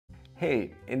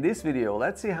Hey, in this video,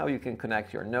 let's see how you can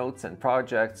connect your notes and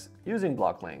projects using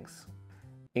block links.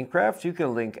 In Craft, you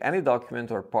can link any document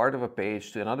or part of a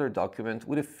page to another document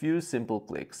with a few simple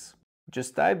clicks.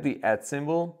 Just type the @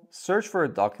 symbol, search for a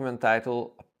document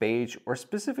title, a page, or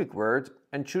specific word,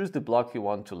 and choose the block you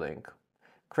want to link.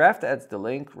 Craft adds the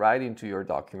link right into your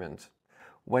document.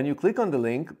 When you click on the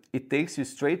link, it takes you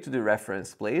straight to the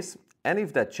reference place, and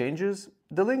if that changes,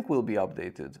 the link will be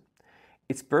updated.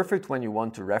 It's perfect when you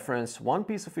want to reference one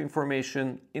piece of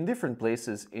information in different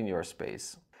places in your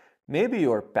space. Maybe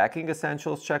your packing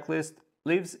essentials checklist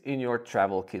lives in your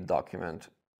travel kit document,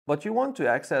 but you want to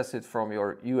access it from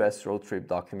your US road trip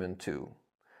document too.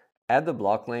 Add the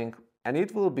block link, and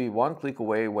it will be one click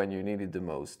away when you need it the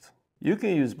most. You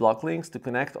can use block links to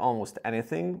connect almost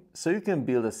anything, so you can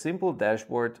build a simple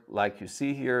dashboard like you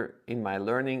see here in my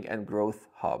Learning and Growth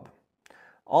Hub.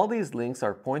 All these links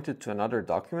are pointed to another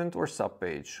document or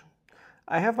subpage.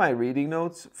 I have my reading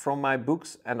notes from my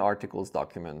books and articles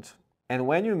document. And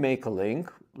when you make a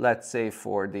link, let's say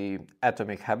for the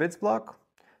Atomic Habits block,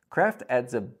 Craft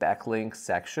adds a backlink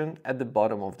section at the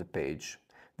bottom of the page.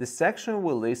 This section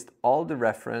will list all the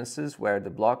references where the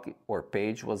block or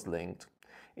page was linked.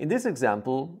 In this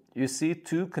example, you see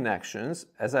two connections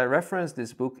as I reference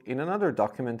this book in another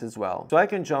document as well. So I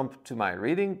can jump to my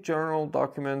reading journal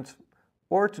document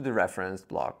or to the referenced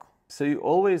block. So you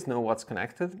always know what's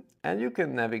connected and you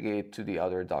can navigate to the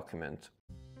other document.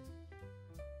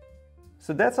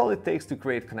 So that's all it takes to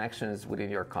create connections within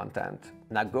your content.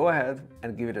 Now go ahead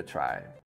and give it a try.